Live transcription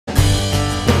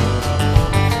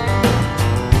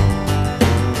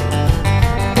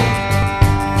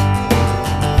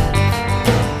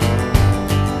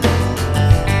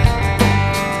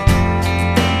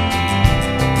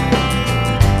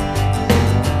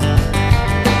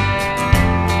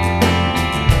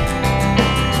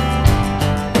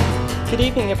Good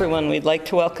evening, everyone. We'd like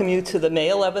to welcome you to the May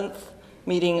 11th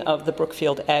meeting of the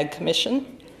Brookfield Ag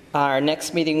Commission. Our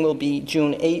next meeting will be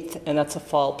June 8th, and that's a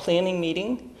fall planning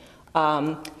meeting.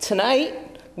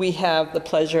 Tonight, we have the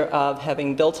pleasure of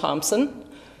having Bill Thompson,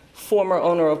 former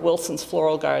owner of Wilson's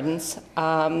Floral Gardens,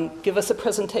 give us a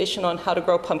presentation on how to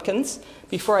grow pumpkins.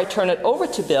 Before I turn it over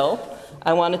to Bill,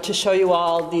 I wanted to show you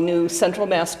all the new Central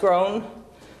Mass Grown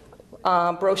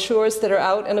brochures that are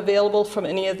out and available from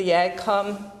any of the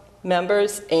AgCom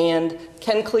members, and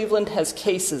Ken Cleveland has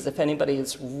cases if anybody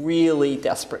is really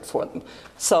desperate for them.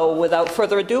 So without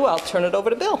further ado, I'll turn it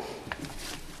over to Bill.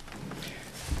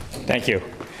 Thank you.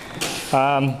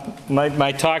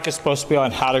 My talk is supposed to be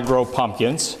on how to grow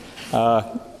pumpkins.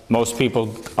 Most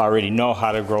people already know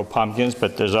how to grow pumpkins,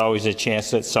 but there's always a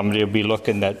chance that somebody will be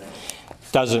looking that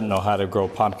doesn't know how to grow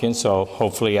pumpkins, so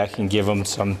hopefully I can give them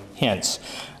some hints.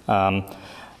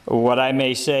 What I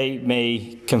may say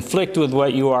may conflict with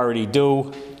what you already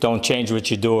do. Don't change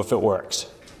what you do if it works.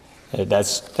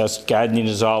 That's gardening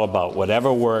is all about.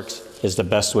 Whatever works is the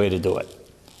best way to do it.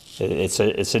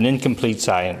 It's an incomplete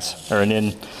science, or an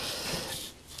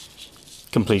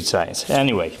incomplete science.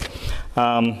 Anyway,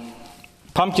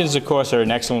 pumpkins, of course, are an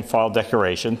excellent fall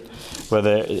decoration,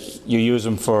 whether you use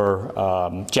them for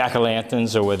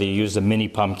jack-o'-lanterns or whether you use the mini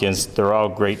pumpkins. They're all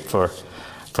great for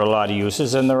a lot of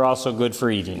uses, and they're also good for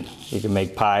eating. You can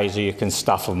make pies or you can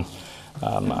stuff them.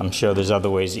 I'm sure there's other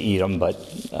ways to eat them, but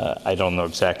I don't know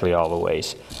exactly all the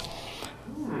ways.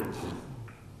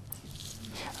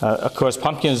 Of course,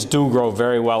 pumpkins do grow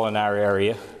very well in our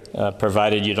area,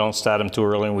 provided you don't start them too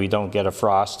early and we don't get a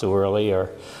frost too early,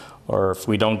 or if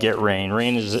we don't get rain.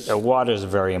 Water is a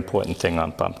very important thing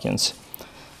on pumpkins.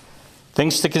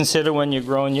 Things to consider when you're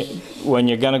going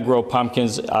to grow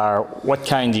pumpkins are, what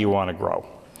kind do you want to grow?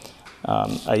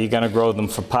 Are you going to grow them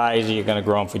for pies? Are you going to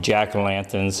grow them for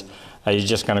jack-o'-lanterns? Are you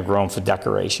just going to grow them for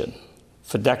decoration?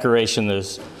 For decoration,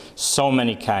 there's so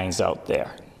many kinds out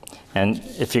there. And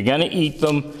if you're going to eat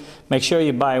them, make sure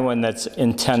you buy one that's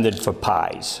intended for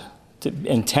pies,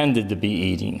 intended to be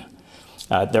eating.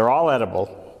 They're all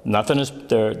edible. Nothing is,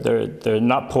 they're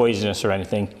not poisonous or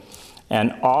anything.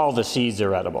 And all the seeds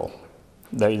are edible.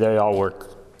 They all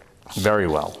work very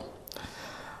well.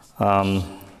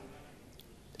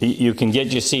 You can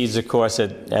get your seeds, of course,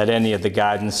 at any of the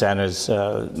garden centers.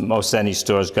 Most any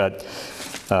store's got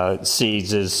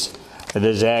seeds.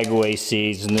 There's Agway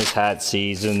seeds, and there's Hat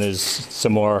seeds, and there's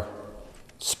some more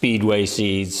Speedway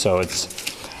seeds. So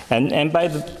it's, and by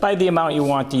the amount you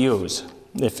want to use.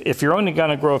 If you're only going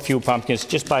to grow a few pumpkins,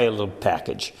 just buy a little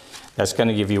package. That's going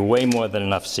to give you way more than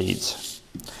enough seeds.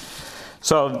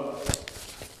 So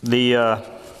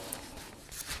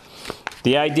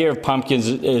the idea of pumpkins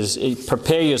is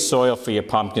prepare your soil for your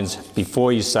pumpkins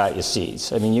before you start your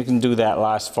seeds. I mean, you can do that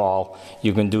last fall.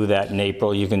 You can do that in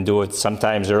April. You can do it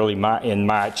sometimes early in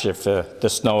March if the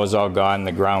snow is all gone and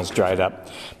the ground's dried up.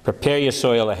 Prepare your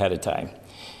soil ahead of time.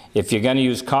 If you're going to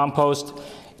use compost,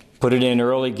 put it in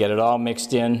early, get it all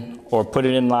mixed in, or put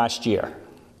it in last year.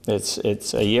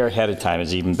 It's a year ahead of time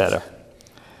is even better.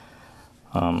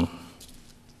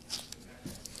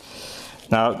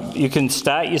 Now, you can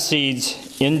start your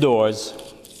seeds indoors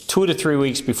 2 to 3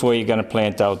 weeks before you're going to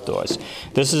plant outdoors.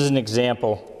 This is an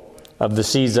example of the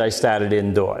seeds I started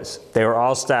indoors. They were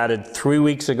all started 3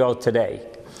 weeks ago today.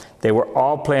 They were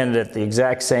all planted at the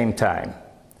exact same time.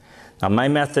 Now, my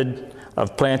method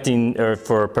of planting, or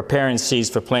for preparing seeds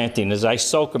for planting, is I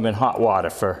soak them in hot water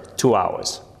for 2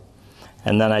 hours.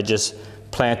 And then I just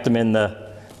plant them in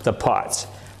the pots.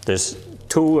 There's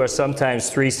 2 or sometimes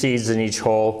 3 seeds in each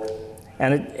hole.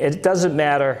 And it doesn't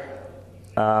matter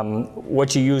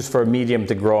what you use for a medium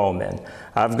to grow them in.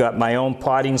 I've got my own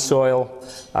potting soil.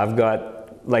 I've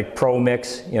got like Pro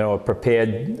Mix, you know, a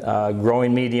prepared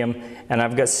growing medium, and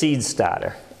I've got seed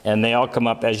starter. And they all come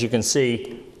up, as you can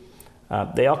see,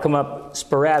 they all come up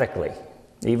sporadically,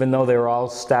 even though they're all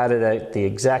started at the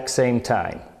exact same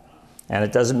time. And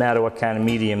it doesn't matter what kind of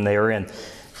medium they are in.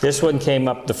 This one came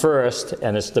up the first,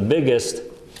 and it's the biggest,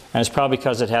 and it's probably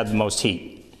because it had the most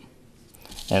heat.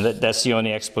 And that's the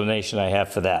only explanation I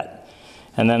have for that.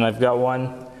 And then I've got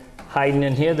one hiding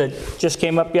in here that just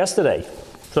came up yesterday.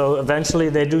 So eventually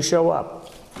they do show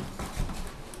up.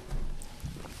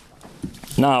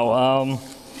 Now,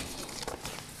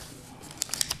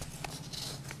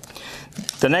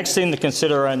 the next thing to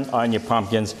consider on your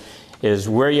pumpkins is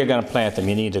where you're going to plant them.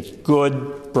 You need a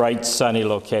good, bright, sunny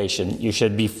location. You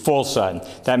should be full sun.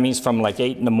 That means from like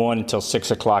 8 in the morning till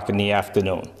 6 o'clock in the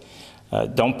afternoon.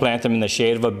 Don't plant them in the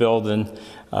shade of a building.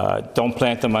 Don't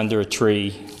plant them under a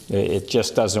tree. It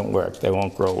just doesn't work. They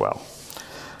won't grow well.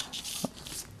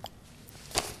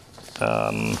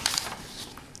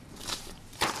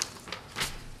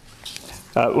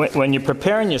 When you're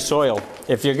preparing your soil,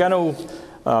 if you're going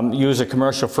to use a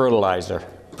commercial fertilizer,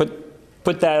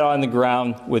 put that on the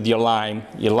ground with your lime.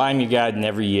 You lime your garden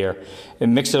every year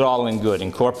and mix it all in good.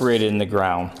 Incorporate it in the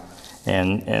ground,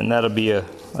 and that'll be a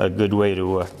good way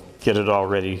to get it all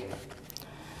ready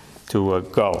to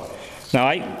go. Now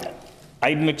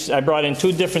I brought in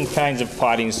 2 different kinds of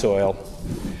potting soil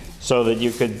so that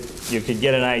you could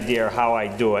get an idea of how I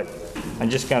do it. I'm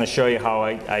just going to show you how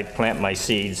I plant my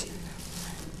seeds.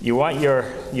 You want your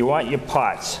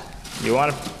pots. You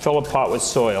want to fill a pot with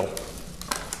soil,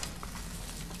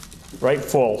 right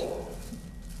full,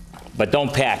 but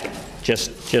don't pack it.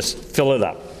 Just fill it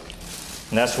up.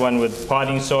 And that's one with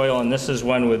potting soil, and this is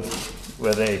one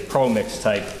with a pro-mix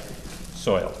type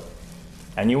soil.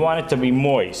 And you want it to be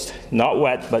moist, not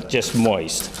wet, but just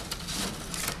moist.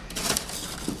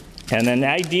 And then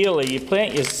ideally, you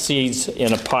plant your seeds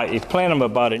in a pot. You plant them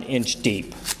about 1 inch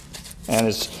deep, and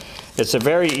it's a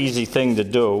very easy thing to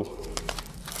do.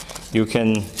 You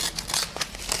can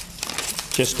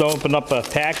just open up a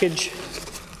package.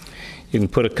 You can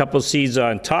put a couple seeds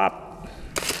on top,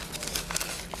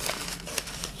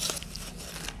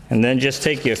 and then just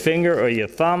take your finger or your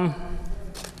thumb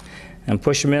and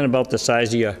push them in about the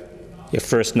size of your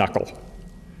first knuckle,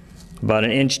 about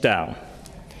 1 inch down.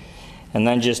 And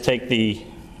then just take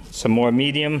some more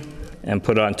medium and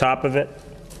put on top of it.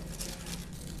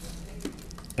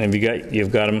 And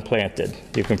you've got them planted.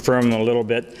 You can firm them a little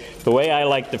bit. The way I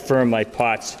like to firm my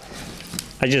pots,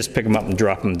 I just pick them up and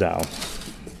drop them down.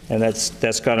 And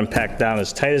that's got them packed down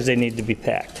as tight as they need to be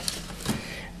packed.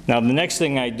 Now the next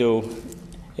thing I do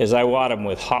is I water them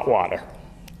with hot water.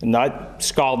 Not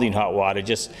scalding hot water,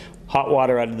 just hot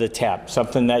water out of the tap.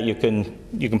 Something that you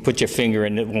can put your finger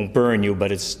in, it won't burn you,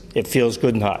 but it feels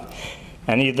good and hot.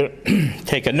 And either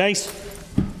take a nice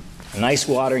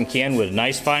watering can with a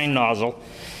nice fine nozzle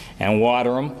and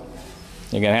water them.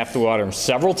 You're going to have to water them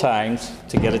several times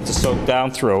to get it to soak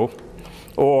down through.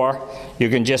 Or you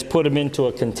can just put them into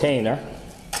a container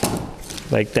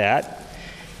like that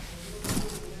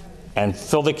and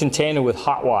fill the container with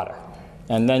hot water.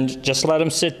 And then just let them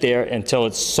sit there until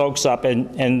it soaks up,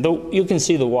 and you can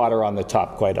see the water on the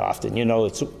top quite often. You know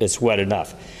it's wet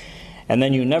enough. And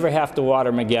then you never have to water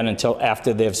them again until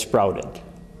after they've sprouted.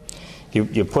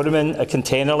 You put them in a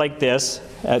container like this.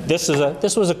 This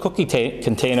was a cookie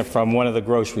container from one of the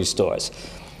grocery stores.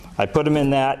 I put them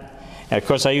in that, and of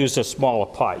course I used a smaller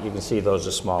pot. You can see those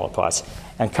are smaller pots.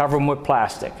 And cover them with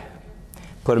plastic.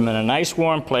 Put them in a nice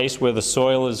warm place where the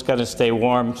soil is going to stay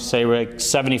warm, say like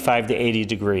 75 to 80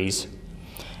 degrees.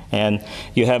 And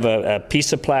you have a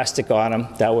piece of plastic on them.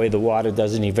 That way the water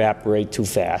doesn't evaporate too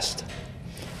fast.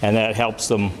 And that helps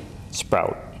them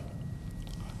sprout.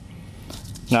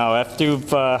 Now after you've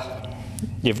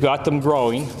got them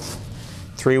growing,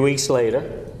 3 weeks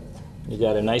later, you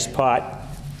got a nice pot,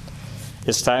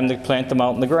 it's time to plant them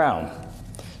out in the ground.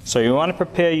 So you want to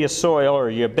prepare your soil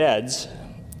or your beds.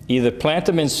 Either plant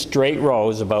them in straight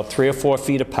rows about 3 or 4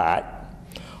 feet apart,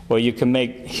 or you can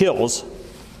make hills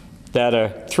that are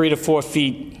 3 to 4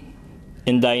 feet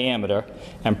in diameter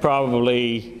and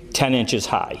probably 10 inches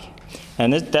high.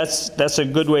 And that's a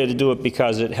good way to do it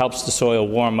because it helps the soil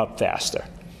warm up faster.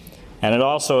 And it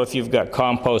also, if you've got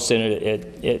compost in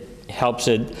it, it helps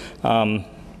it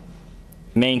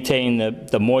maintain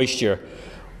the moisture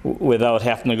without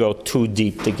having to go too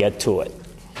deep to get to it.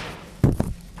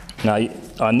 Now,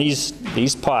 on these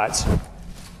pots,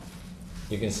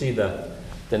 you can see the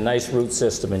nice root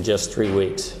system in just 3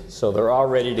 weeks. So they're all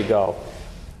ready to go.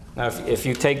 Now, if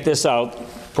you take this out,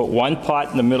 put 1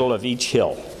 pot in the middle of each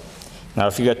hill. Now,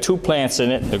 if you've got 2 plants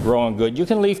in it and they're growing good, you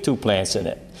can leave 2 plants in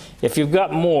it. If you've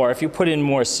got more, if you put in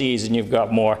more seeds and you've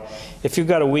got more, if you've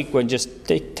got a weak one, just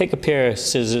take a pair of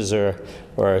scissors or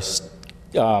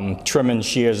trimming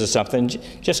shears or something.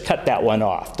 Just cut that one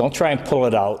off. Don't try and pull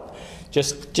it out.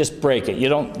 Just break it. You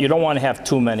don't want to have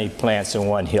too many plants in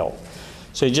one hill.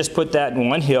 So you just put that in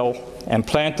one hill and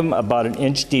plant them about 1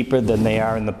 inch deeper than they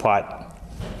are in the pot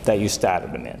that you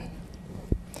started them in.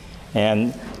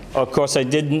 And of course, I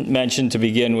didn't mention to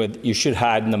begin with, you should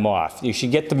harden them off. You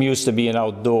should get them used to being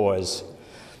outdoors.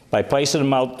 By placing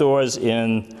them outdoors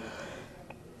in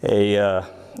a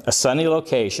sunny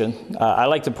location, I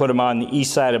like to put them on the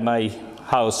east side of my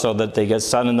house so that they get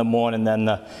sun in the morning, then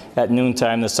at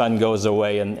noontime the sun goes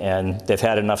away and they've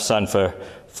had enough sun for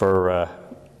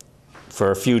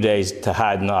a few days to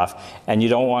harden off. And you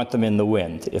don't want them in the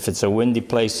wind. If it's a windy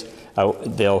place,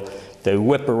 they'll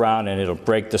whip around and it'll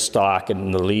break the stalk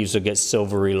and the leaves will get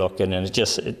silvery looking and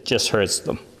it just hurts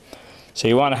them. So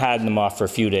you want to harden them off for a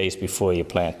few days before you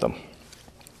plant them.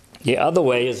 The other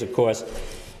way is, of course,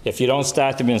 If you don't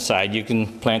start them inside, you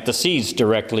can plant the seeds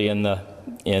directly in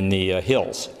the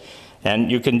hills.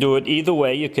 And you can do it either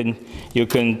way. You can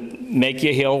make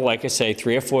your hill, like I say,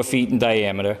 3 or 4 feet in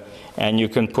diameter, and you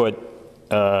can put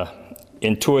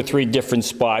in 2 or 3 different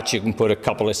spots. You can put a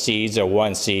couple of seeds or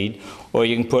 1 seed, or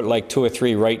you can put like 2 or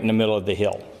 3 right in the middle of the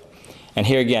hill. And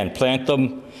here again, plant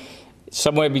them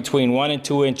somewhere between 1 and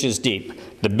 2 inches deep.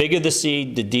 The bigger the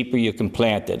seed, the deeper you can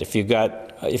plant it. If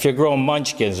you're growing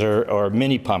munchkins or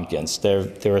mini pumpkins,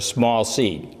 they're a small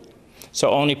seed. So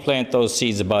only plant those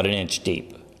seeds about 1 inch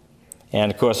deep. And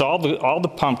of course, all the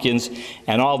pumpkins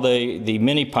and all the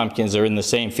mini pumpkins are in the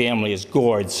same family as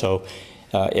gourds. So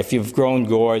if you've grown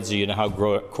gourds, or you know how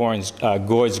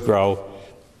gourds grow,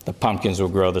 the pumpkins will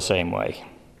grow the same way.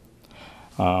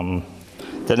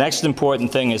 The next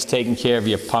important thing is taking care of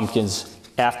your pumpkins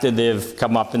after they've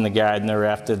come up in the garden or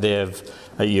after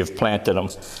you've planted them.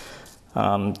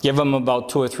 Give them about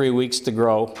 2 or 3 weeks to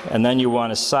grow, and then you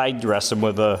want to side dress them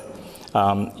with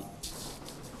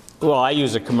well, I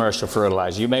use a commercial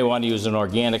fertilizer. You may want to use an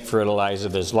organic fertilizer.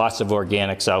 There's lots of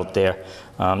organics out there.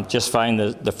 Just find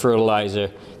the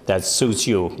fertilizer that suits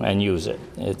you and use it.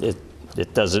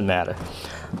 It doesn't matter.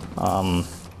 And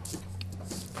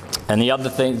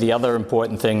the other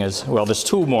important thing is, well, there's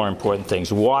 2 more important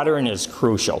things. Watering is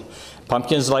crucial.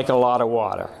 Pumpkins like a lot of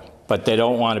water, but they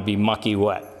don't want to be mucky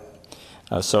wet.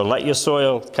 So let your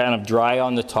soil kind of dry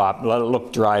on the top, let it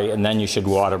look dry, and then you should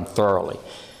water them thoroughly.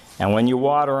 And when you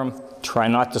water them, try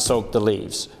not to soak the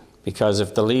leaves, because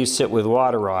if the leaves sit with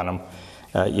water on them,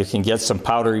 you can get some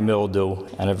powdery mildew,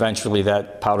 and eventually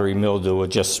that powdery mildew will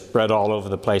just spread all over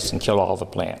the place and kill all the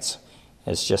plants.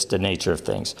 It's just the nature of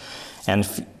things.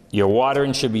 And your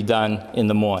watering should be done in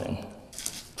the morning,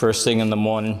 first thing in the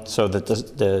morning, so that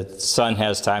the sun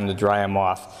has time to dry them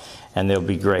off, and they'll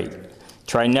be great.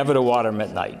 Try never to water them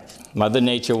at night. Mother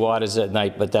Nature waters at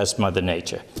night, but that's Mother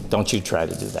Nature. Don't you try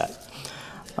to do that.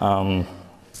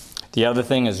 The other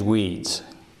thing is weeds.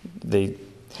 The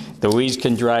weeds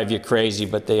can drive you crazy,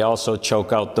 but they also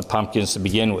choke out the pumpkins to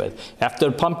begin with. After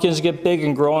the pumpkins get big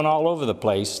and growing all over the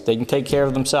place, they can take care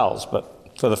of themselves.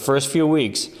 But for the first few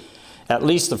weeks, at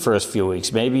least the first few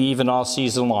weeks, maybe even all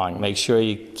season long, make sure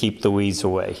you keep the weeds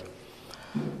away.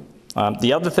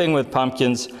 The other thing with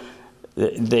pumpkins,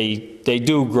 they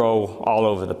do grow all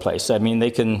over the place. I mean,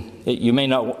 you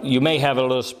may have a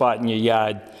little spot in your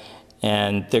yard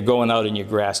and they're going out in your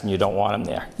grass and you don't want them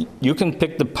there. You can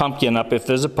pick the pumpkin up, if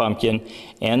there's a pumpkin,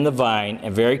 and the vine,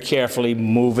 and very carefully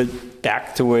move it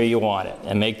back to where you want it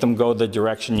and make them go the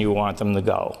direction you want them to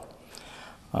go.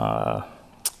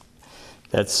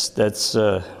 As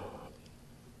the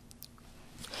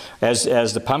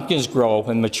pumpkins grow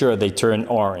and mature, they turn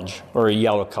orange or a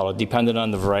yellow color, depending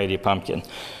on the variety of pumpkin.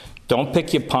 Don't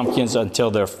pick your pumpkins until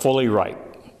they're fully ripe.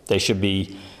 They should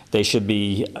be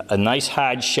a nice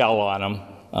hard shell on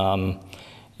them,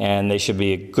 and they should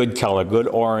be a good color, good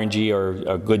orangey or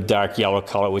a good dark yellow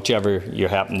color, whichever you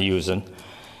happen to use.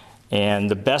 And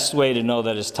the best way to know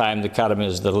that it's time to cut them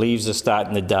is the leaves are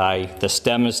starting to die, the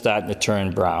stem is starting to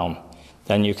turn brown.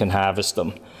 Then you can harvest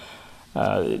them.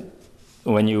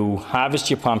 When you harvest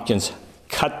your pumpkins,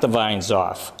 cut the vines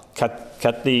off.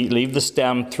 Leave the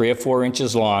stem 3 or 4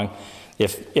 inches long,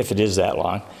 if it is that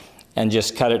long, and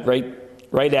just cut it right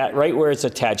where it's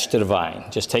attached to the vine.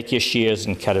 Just take your shears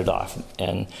and cut it off.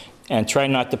 And try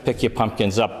not to pick your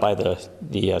pumpkins up by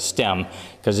the stem,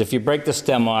 because if you break the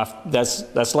stem off,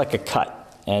 that's like a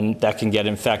cut, and that can get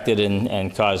infected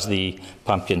and cause the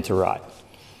pumpkin to rot.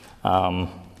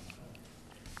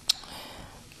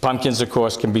 Pumpkins, of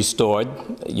course, can be stored.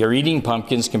 Your eating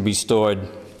pumpkins can be stored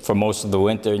for most of the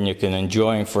winter, and you can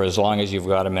enjoy them for as long as you've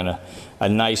got them in a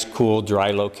nice, cool,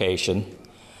 dry location.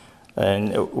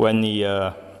 And when you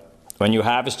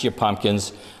harvest your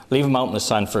pumpkins, leave them out in the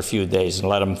sun for a few days and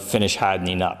let them finish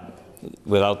hardening up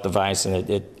without the vines, and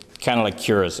it kind of like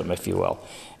cures them, if you will.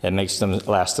 It makes them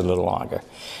last a little longer.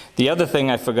 The other thing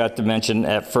I forgot to mention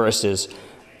at first is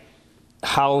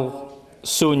how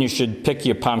soon you should pick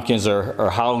your pumpkins, or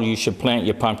how you should plant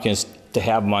your pumpkins to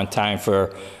have them on time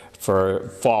for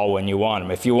fall when you want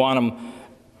them. If you want them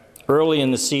early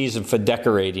in the season for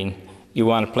decorating, you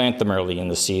want to plant them early in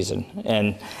the season.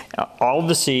 And all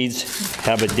the seeds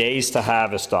have a days to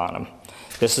harvest on them.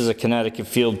 This is a Connecticut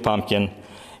field pumpkin,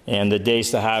 and the days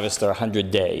to harvest are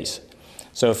 100 days.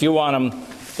 So if you want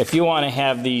to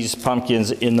have these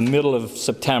pumpkins in the middle of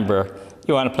September,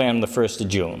 you want to plant them the 1st of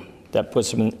June. That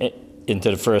puts them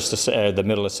into the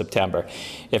middle of September.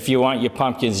 If you want your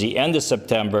pumpkins the end of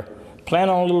September, plant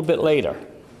them a little bit later.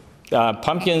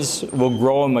 Pumpkins will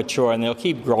grow and mature, and they'll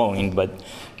keep growing, but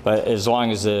as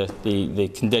long as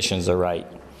the conditions are right.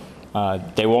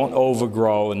 They won't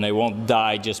overgrow and they won't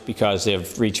die just because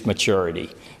they've reached maturity.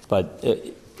 But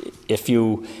if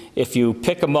you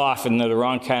pick them off and they're the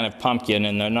wrong kind of pumpkin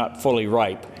and they're not fully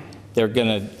ripe, they're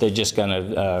just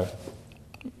gonna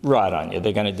rot on you.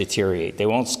 They're gonna deteriorate. They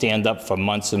won't stand up for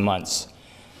months and months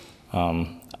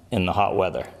in the hot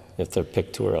weather if they're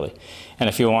picked too early. And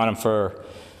if you want them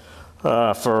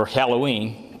for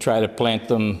Halloween, try to plant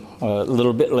them a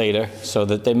little bit later so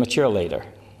that they mature later.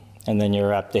 And then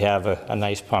you're apt to have a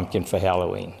nice pumpkin for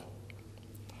Halloween.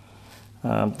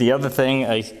 The other thing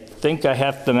I think I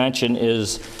have to mention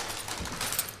is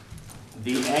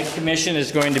the Ag Commission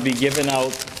is going to be giving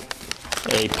out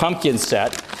a pumpkin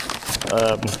set,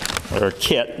 or a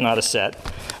kit, not a set,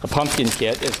 a pumpkin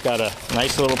kit. It's got a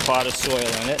nice little pot of soil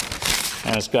in it,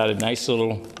 and it's got a nice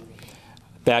little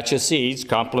batch of seeds,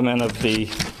 compliment of the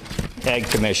Ag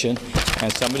Commission,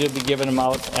 and somebody will be giving them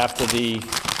out after the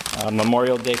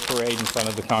Memorial Day parade in front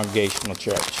of the Congregational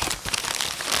Church.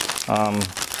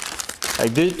 I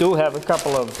do have a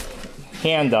couple of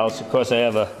handouts. Of course, I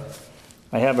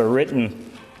have a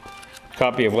written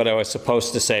copy of what I was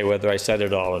supposed to say, whether I said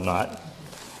it all or not.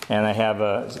 And I have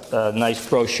a nice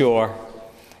brochure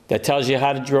that tells you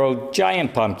how to grow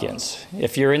giant pumpkins.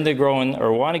 If you're into growing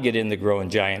or want to get into growing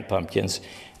giant pumpkins,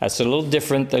 that's a little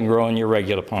different than growing your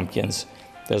regular pumpkins.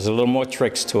 There's a little more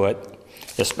tricks to it,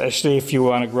 especially if you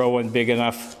want to grow one big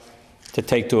enough to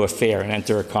take to a fair and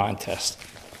enter a contest.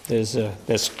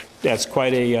 That's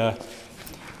quite a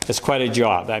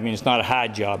job. I mean, it's not a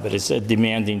hard job, but it's a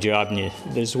demanding job, and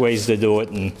there's ways to do it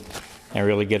and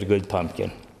really get a good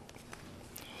pumpkin.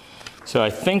 So I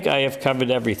think I have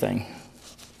covered everything.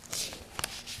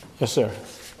 Yes, sir.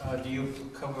 Do you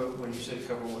cover, when you say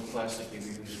cover with plastic, you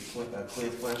use clear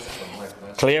plastic or black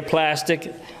plastic? Clear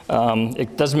plastic.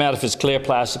 It doesn't matter if it's clear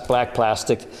plastic, black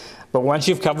plastic. But once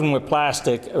you've covered them with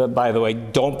plastic, by the way,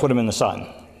 don't put them in the sun.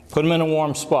 Put them in a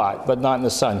warm spot, but not in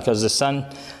the sun, because the sun,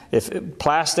 if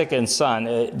plastic and sun,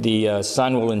 the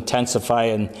sun will intensify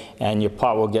and your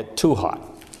pot will get too hot.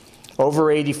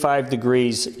 Over 85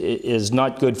 degrees is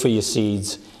not good for your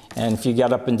seeds. And if you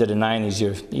get up into the 90s,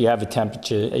 you have a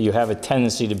temperature, you have a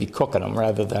tendency to be cooking them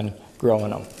rather than growing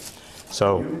them.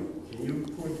 So. Can you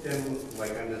put them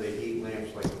like under the heat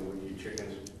lamps like with your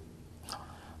chickens?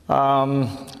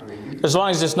 As long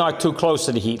as it's not too close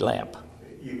to the heat lamp.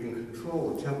 You can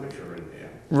control the temperature in there.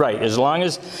 Right, as long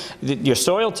as your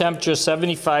soil temperature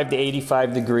 75 to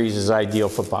 85 degrees is ideal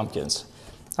for pumpkins.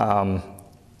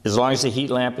 As long as the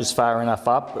heat lamp is far enough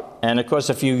up, and of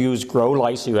course if you use grow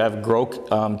lights, you have a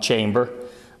grow chamber,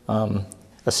 a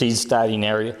seed starting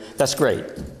area, that's great.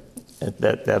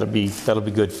 That'll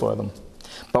be good for them.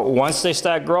 But once they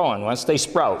start growing, once they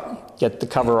sprout, get the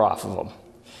cover off of them.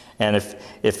 And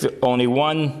if only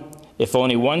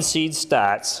one seed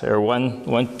starts or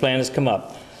one plant has come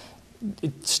up,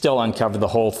 still uncover the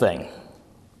whole thing.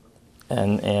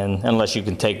 And unless you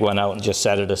can take one out and just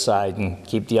set it aside and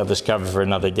keep the others covered for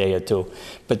another day or two.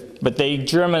 But they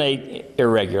germinate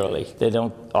irregularly. They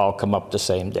don't all come up the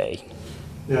same day.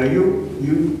 Now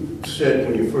you said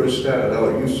when you first started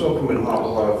out, you soak them in hot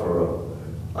water for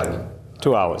like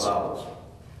 2 hours.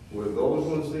 Were those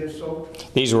ones there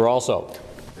soaked? These were all soaked.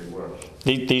 They were.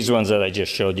 These ones that I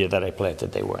just showed you that I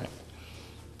planted, they weren't.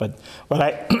 But what I,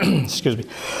 excuse me,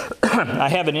 I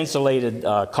have an insulated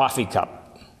coffee cup.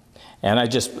 And I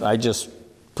just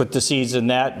put the seeds in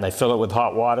that, and I fill it with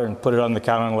hot water and put it on the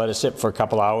counter and let it sit for a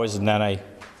couple hours, and then I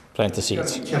plant the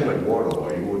seeds. It's tempered water,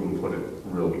 though. You wouldn't put it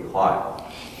really hot.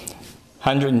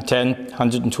 110,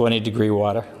 120 degree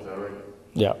water. Is that right?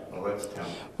 Yeah. Well, that's tempered.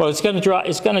 Well, it's going to drop.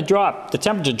 It's going to drop. The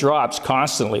temperature drops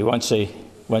constantly once you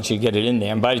get it in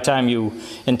there. And by the time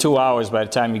in 2 hours, by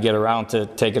the time you get around to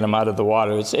taking them out of the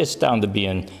water, it's down to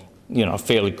being,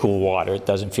 fairly cool water. It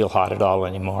doesn't feel hot at all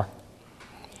anymore.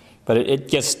 But it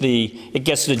gets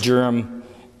the germ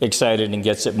excited and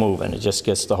gets it moving. It just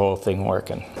gets the whole thing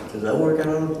working. Does that work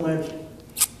on the plants?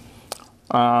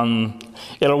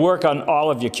 It'll work on all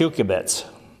of your cucurbits,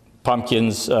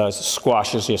 pumpkins,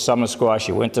 squashes, your summer squash,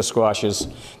 your winter squashes.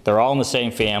 They're all in the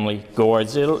same family.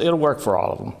 Gourds. It'll work for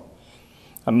all of them.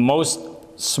 Most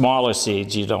smaller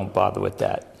seeds, you don't bother with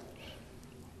that.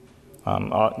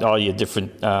 All your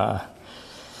different.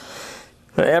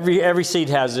 Every seed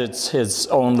has its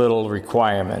own little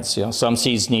requirements. Some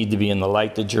seeds need to be in the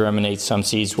light to germinate. Some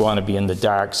seeds want to be in the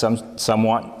dark. Some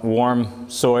want warm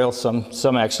soil.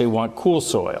 Some actually want cool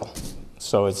soil.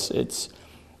 So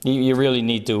you really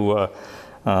need to.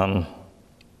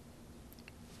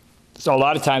 So a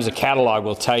lot of times the catalog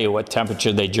will tell you what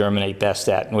temperature they germinate best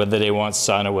at, and whether they want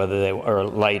sun or whether they or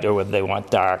light or whether they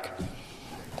want dark.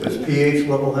 Does pH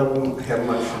level have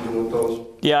much to do with those?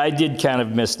 Yeah, I did kind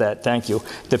of miss that, thank you.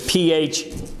 The pH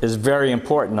is very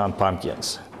important on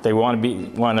pumpkins. They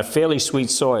want a fairly sweet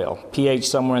soil, pH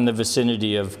somewhere in the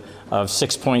vicinity of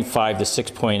 6.5 to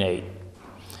 6.8.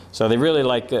 So they really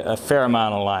like a fair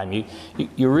amount of lime.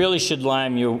 You really should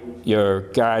lime your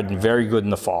garden very good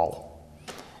in the fall.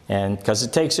 And because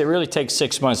it really takes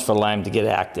 6 months for lime to get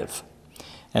active.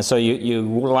 And so you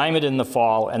lime it in the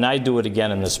fall, and I do it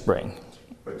again in the spring.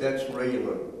 But that's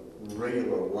regular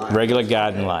lime. Regular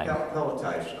garden lime.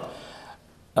 Pelletized stuff.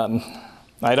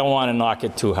 I don't want to knock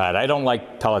it too hard. I don't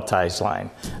like pelletized lime.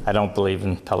 I don't believe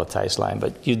in pelletized lime,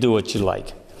 but you do what you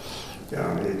like.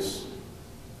 Yeah, it's,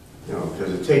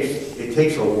 because it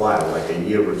takes a while, like a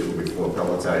year or two before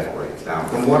pelletized breaks down.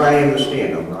 From what I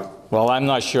understand, I'm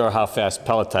not sure how fast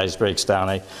pelletized breaks down.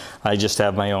 I just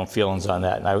have my own feelings on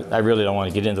that, and I really don't want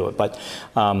to get into it. But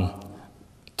when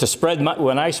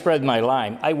I spread my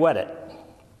lime, I wet it.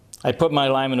 I put my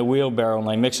lime in a wheelbarrow and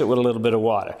I mix it with a little bit of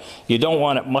water. You don't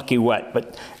want it mucky wet,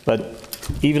 but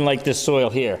even like this soil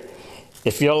here,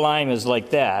 if your lime is like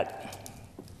that,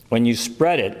 when you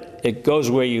spread it, it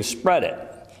goes where you spread it.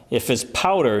 If it's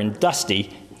powder and dusty,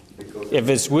 if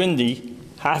it's windy,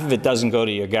 half of it doesn't go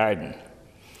to your garden.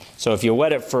 So if you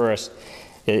wet it first,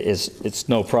 it's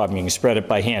no problem. You can spread it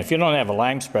by hand. If you don't have a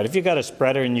lime spreader, if you got a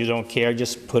spreader and you don't care,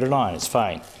 just put it on. It's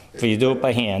fine. If you do it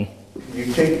by hand.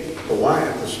 You take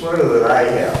the spreader that I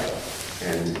have,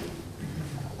 and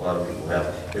a lot of people have,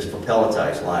 is for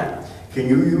pelletized lime. Can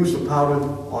you use the powder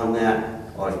on that,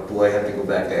 or do I have to go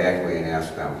back to Ackley and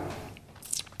ask them?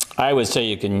 I would say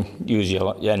you can use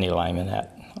any lime in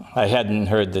that. I hadn't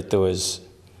heard that there was...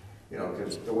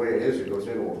 Because the way it is, it goes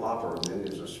into a hopper, and then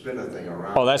there's a spinner thing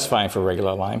around. Oh, that's fine for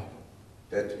regular lime.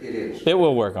 It is. It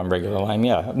will work on regular lime,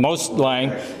 yeah. Most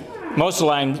lime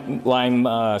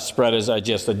spreaders are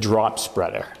just a drop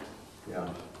spreader. Yeah.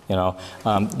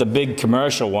 The big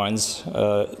commercial ones,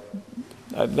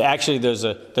 actually there's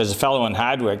a fellow in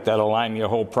Hardwick that'll lime your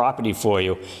whole property for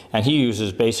you, and he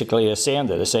uses basically a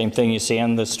sander, the same thing you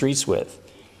sand the streets with.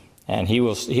 And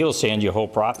he'll sand your whole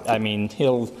property. I mean,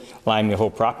 he'll lime your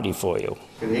whole property for you.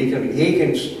 And he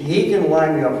can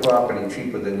lime your property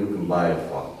cheaper than you can buy it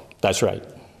for. That's right.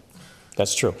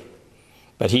 That's true.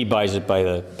 But he buys it by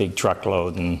the big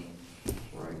truckload and,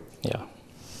 right. Yeah.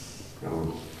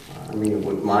 I mean,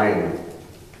 with mine,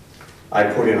 I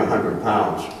put in 100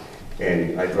 pounds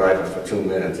and I drive it for 2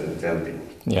 minutes and it's empty.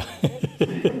 Yeah.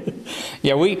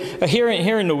 Yeah,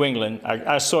 here in New England,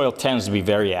 our soil tends to be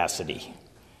very acidy.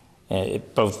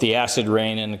 Both the acid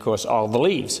rain and, of course, all the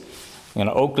leaves.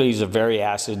 Oak leaves are very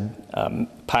acid.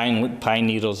 Pine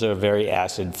needles are very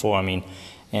acid forming.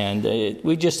 And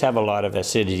we just have a lot of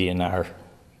acidity in our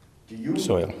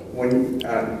soil. When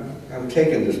I'm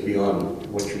taking this beyond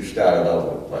what you started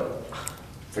out with, but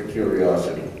for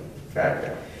curiosity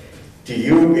factor,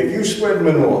 if you spread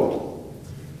manure,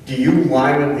 do you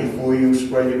lime it before you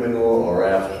spread your manure or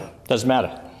after? Doesn't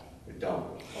matter. It don't.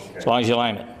 Okay. As long as you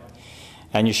lime it.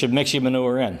 And you should mix your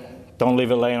manure in. Don't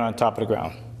leave it laying on top of the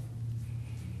ground.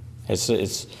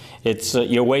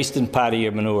 You're wasting part of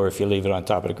your manure if you leave it on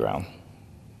top of the ground.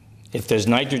 If there's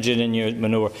nitrogen in your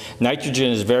manure,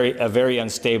 nitrogen is a very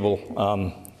unstable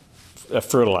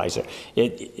fertilizer.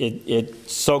 It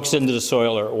soaks into the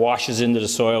soil or it washes into the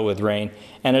soil with rain,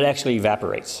 and it actually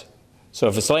evaporates. So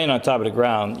if it's laying on top of the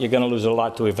ground, you're going to lose a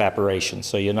lot to evaporation.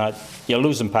 So you're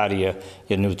losing part of your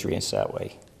nutrients that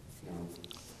way.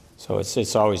 So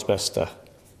it's always best to,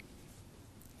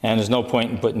 and there's no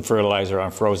point in putting fertilizer on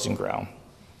frozen ground.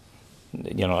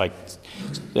 Like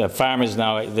farmers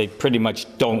now, they pretty much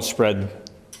don't spread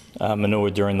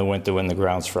manure during the winter when the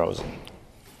ground's frozen.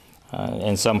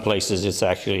 In some places, it's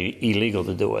actually illegal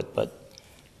to do it, but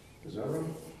is that right?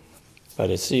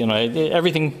 But it's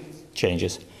everything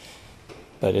changes,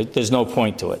 but there's no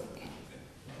point to it.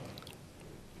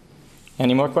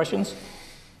 Any more questions?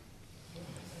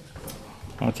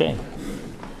 Okay.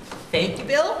 Thank you,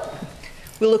 Bill.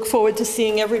 We look forward to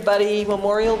seeing everybody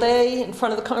Memorial Day in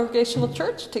front of the Congregational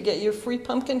Church to get your free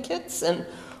pumpkin kits, and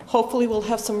hopefully we'll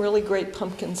have some really great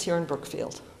pumpkins here in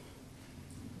Brookfield.